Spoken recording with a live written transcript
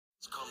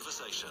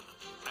Conversation,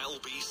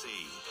 LBC,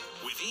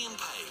 with Ian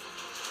Payne.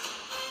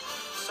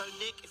 So,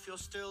 Nick, if you're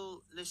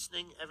still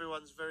listening,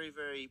 everyone's very,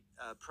 very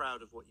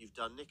proud of what you've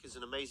done. Nick is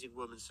an amazing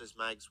woman, says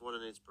Mags. What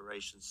an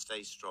inspiration.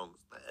 Stay strong.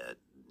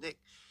 Nick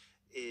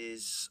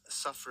is a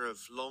sufferer of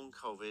long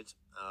COVID,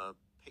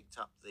 picked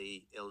up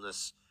the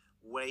illness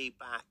way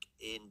back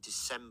in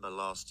December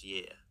last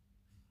year.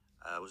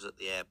 Was at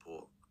the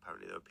airport.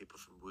 Apparently there were people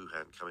from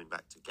Wuhan coming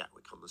back to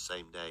Gatwick on the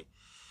same day.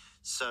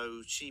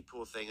 So she,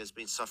 poor thing, has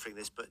been suffering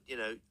this. But, you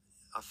know,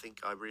 I think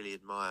I really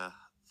admire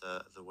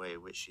the way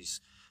in which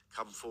she's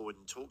come forward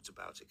and talked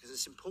about it, because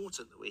it's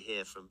important that we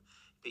hear from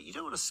people. You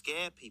don't want to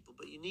scare people,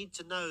 but you need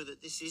to know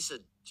that this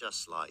isn't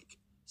just like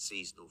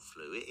seasonal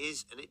flu. It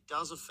is, and it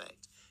does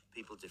affect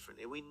people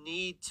differently. We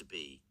need to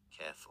be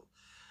careful.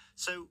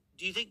 So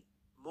do you think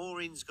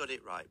Maureen's got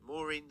it right?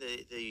 Maureen,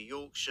 the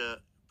Yorkshire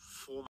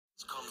former...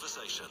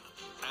 Conversation,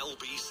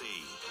 LBC,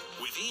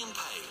 with Ian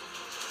Payne.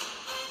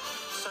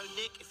 So,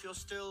 Nick, if you're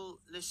still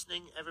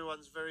listening,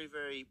 everyone's very,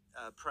 very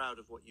proud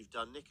of what you've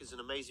done. Nick is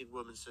an amazing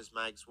woman, says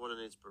Mags. What an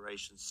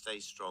inspiration. Stay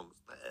strong.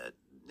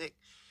 Nick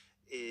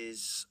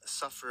is a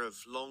sufferer of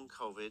long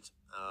COVID,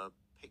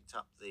 picked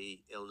up the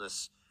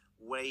illness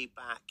way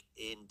back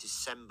in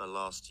December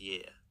last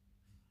year.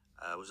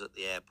 Was at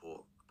the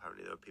airport.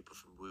 Apparently there were people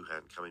from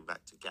Wuhan coming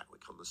back to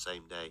Gatwick on the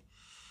same day.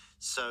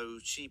 So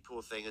she,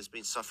 poor thing, has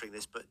been suffering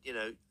this. But, you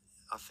know,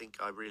 I think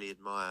I really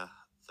admire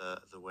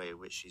the way in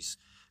which she's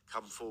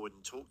come forward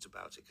and talked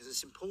about it, because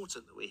it's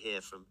important that we hear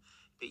from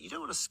people. You don't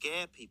want to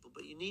scare people,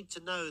 but you need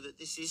to know that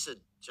this isn't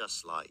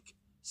just like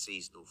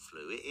seasonal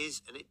flu. It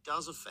is, and it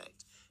does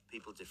affect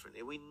people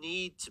differently. We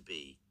need to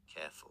be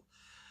careful.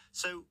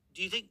 So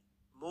do you think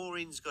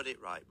Maureen's got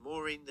it right?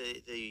 Maureen,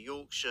 the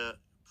Yorkshire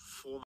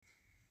former...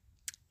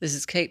 This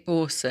is Kate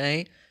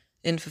Borsay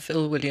in for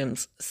Phil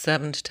Williams,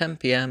 7 to 10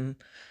 p.m,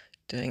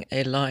 doing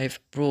a live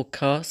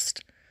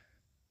broadcast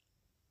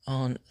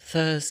on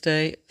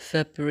Thursday,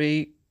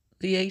 February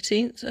the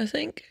 18th, I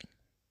think.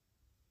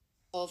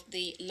 Of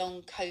the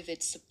Long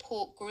COVID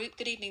Support Group.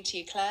 Good evening to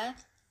you, Claire.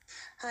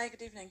 Hi,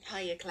 good evening.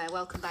 Hiya, Claire.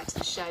 Welcome back to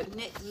the show.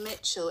 Nick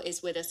Mitchell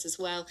is with us as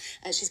well.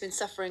 She's been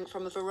suffering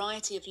from a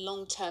variety of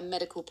long-term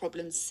medical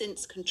problems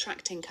since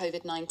contracting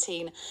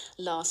COVID-19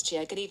 last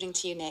year. Good evening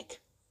to you,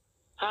 Nick.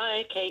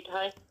 Hi, Kate.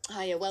 Hi.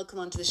 Hiya, welcome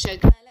onto the show.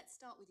 Claire, let's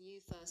start with you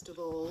first of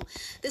all.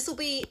 This will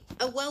be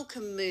a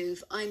welcome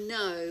move, I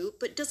know,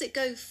 but does it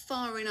go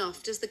far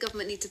enough? Does the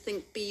government need to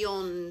think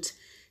beyond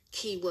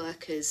key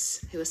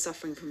workers who are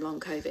suffering from long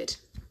COVID?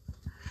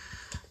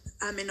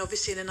 I mean,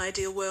 obviously, in an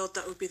ideal world,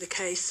 that would be the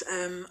case.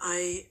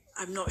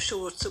 I'm not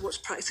sure what's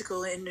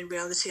practical in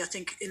reality. I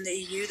think in the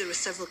EU, there are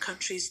several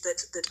countries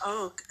that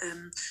are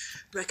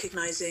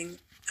recognising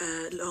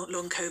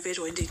long COVID,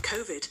 or indeed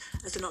COVID,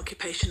 as an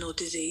occupational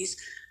disease.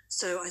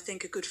 So I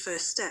think a good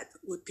first step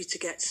would be to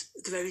get,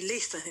 at the very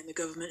least, I think the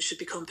government should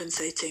be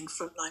compensating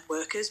frontline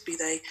workers, be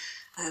they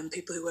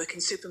people who work in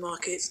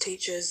supermarkets,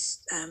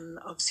 teachers,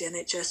 obviously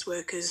NHS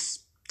workers,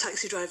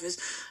 taxi drivers,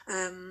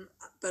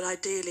 but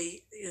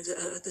ideally, you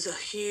know, there's a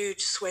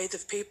huge swathe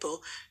of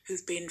people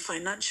who've been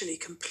financially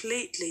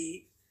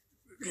completely,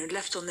 you know,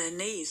 left on their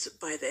knees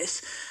by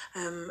this.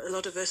 A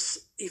lot of us,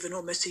 even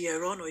almost a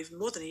year on, or even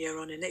more than a year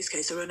on in Nick's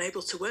case, are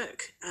unable to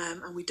work,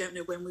 and we don't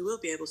know when we will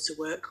be able to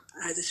work,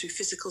 either through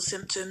physical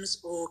symptoms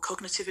or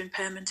cognitive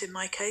impairment. In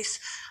my case,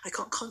 I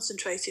can't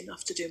concentrate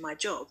enough to do my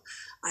job.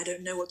 I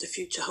don't know what the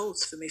future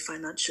holds for me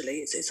financially.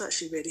 It's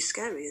actually really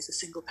scary as a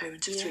single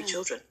parent of 3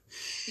 children.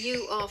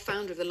 You are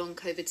founder of the Long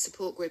COVID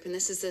Support Group, and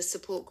this is a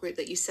support group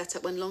that you set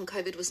up when long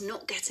COVID was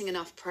not getting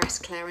enough press,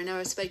 Claire. I know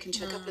I've spoken to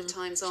you a couple of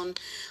times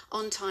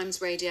on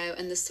Times Radio,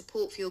 and the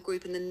support for your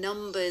group and the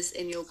numbers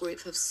in your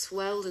group have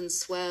swelled and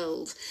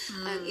swelled.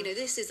 You know,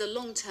 this is a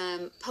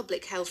long-term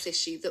public health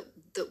issue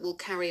that will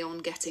carry on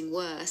getting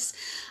worse.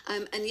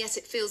 And yet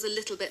it feels a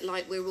little bit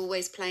like we're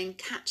always playing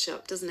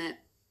catch-up, doesn't it?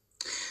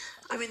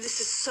 I mean,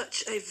 this is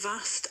such a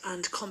vast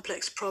and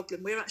complex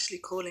problem. We're actually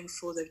calling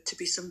for there to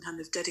be some kind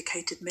of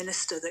dedicated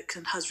minister that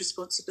has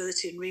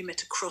responsibility and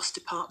remit across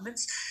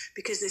departments,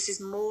 because this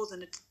is more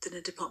than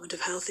a Department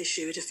of Health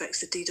issue. It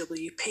affects the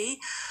DWP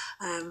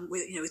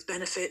with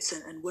benefits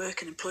and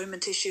work and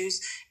employment issues.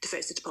 It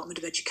affects the Department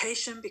of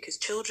Education, because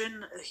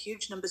children,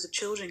 huge numbers of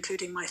children,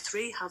 including my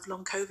 3, have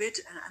long COVID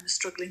and are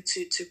struggling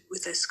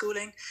with their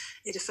schooling.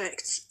 It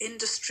affects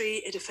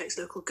industry. It affects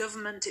local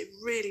government. It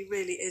really,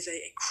 really is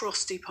a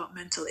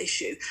cross-departmental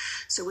issue.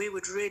 So we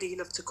would really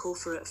love to call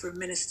for a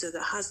minister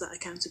that has that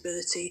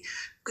accountability,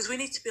 because we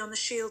need to be on the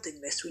shielding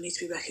list. We need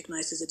to be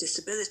recognised as a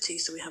disability,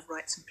 so we have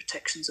rights and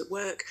protections at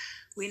work.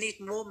 We need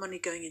more money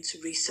going into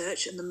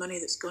research, and the money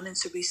that's gone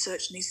into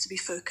research needs to be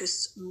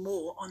focused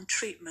more on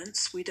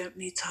treatments. We don't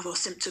need to have our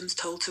symptoms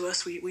told to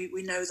us. We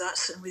know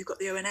that, and we've got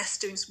the ONS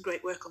doing some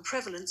great work on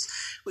prevalence,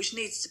 which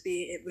needs to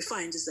be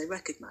refined as they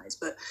recognise.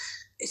 But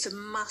it's a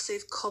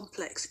massive,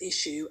 complex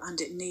issue, and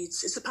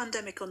it's a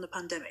pandemic on the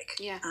pandemic.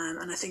 Yeah.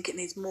 And I think it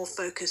needs more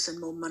focus and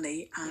more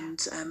money,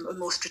 and a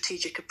more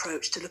strategic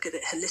approach to look at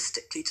it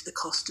holistically to the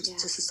cost to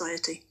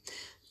society.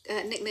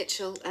 Nick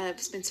Mitchell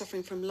has been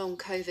suffering from long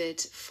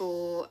COVID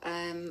for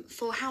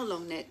how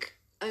long, Nick?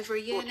 Over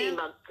a year 14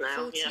 now? months now.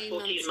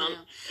 14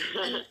 months.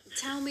 Now. And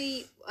tell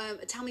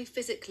me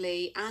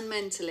physically and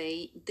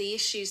mentally the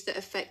issues that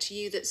affect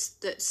you that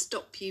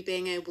stop you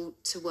being able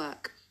to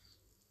work.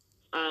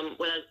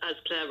 Well, as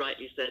Claire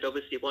rightly said,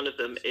 obviously one of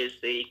them is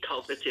the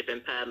cognitive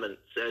impairment,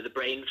 so the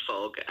brain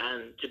fog,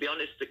 and to be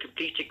honest, the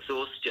complete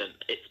exhaustion.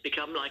 It's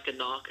become like a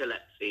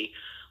narcolepsy,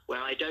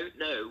 where I don't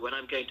know when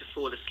I'm going to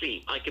fall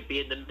asleep. I could be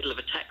in the middle of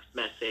a text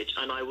message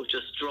and I will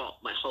just drop.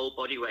 My whole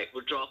body weight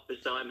will drop as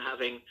though I'm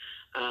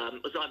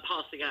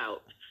passing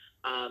out.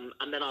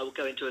 And then I will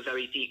go into a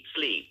very deep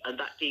sleep. And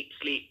that deep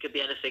sleep could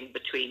be anything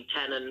between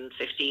 10 and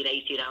 15,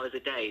 18 hours a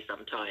day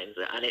sometimes.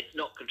 And it's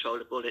not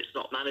controllable and it's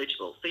not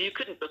manageable. So you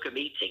couldn't book a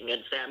meeting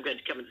and say, I'm going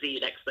to come and see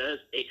you next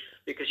Thursday,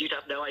 because you'd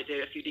have no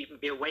idea if you'd even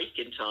be awake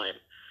in time.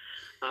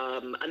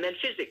 And then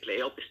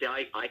physically, obviously,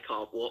 I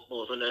can't walk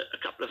more than a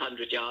couple of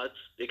 100 yards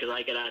because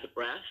I get out of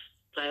breath.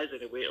 Claire's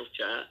in a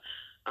wheelchair.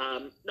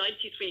 93%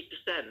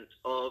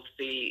 of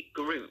the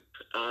group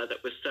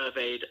that was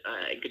surveyed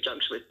in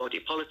conjunction with Body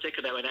Politic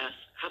and ONS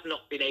have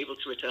not been able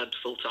to return to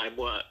full-time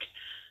work.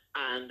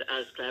 And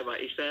as Claire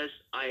rightly says,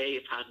 I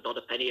have had not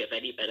a penny of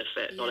any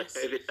benefit, not a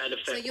COVID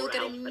benefit. So you're or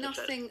getting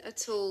nothing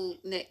at all,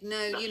 Nick?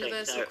 Nothing,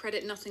 universal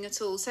credit, nothing at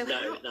all? So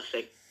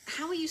nothing.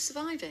 How are you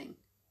surviving?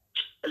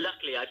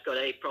 Luckily, I've got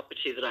a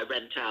property that I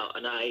rent out,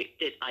 and I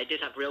did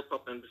have real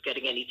problems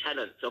getting any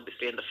tenants,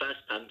 obviously, in the first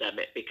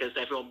pandemic, because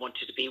everyone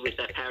wanted to be with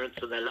their parents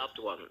and their loved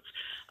ones.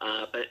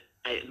 But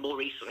more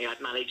recently, I've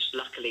managed,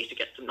 luckily, to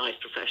get some nice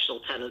professional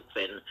tenants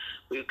in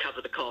who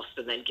cover the cost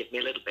and then give me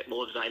a little bit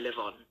more that I live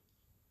on.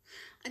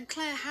 And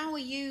Claire, how are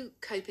you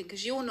coping?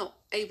 Because you're not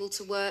able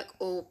to work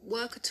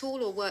at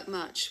all or work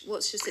much.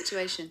 What's your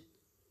situation?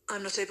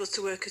 I'm not able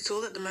to work at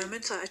all at the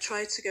moment. I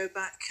tried to go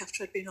back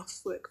after I'd been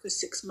off work for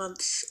 6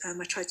 months.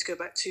 I tried to go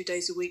back 2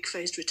 days a week,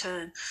 phased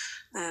return.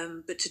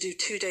 But to do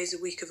 2 days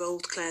a week of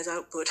old Claire's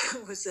output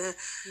was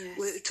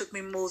it took me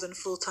more than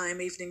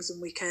full-time evenings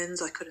and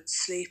weekends. I couldn't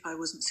sleep. I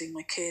wasn't seeing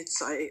my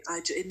kids.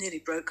 It nearly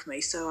broke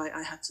me, so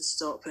I had to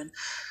stop. And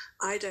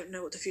I don't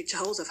know what the future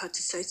holds. I've had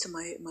to say to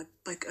my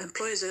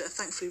employers are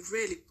thankfully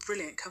really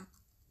brilliant companies.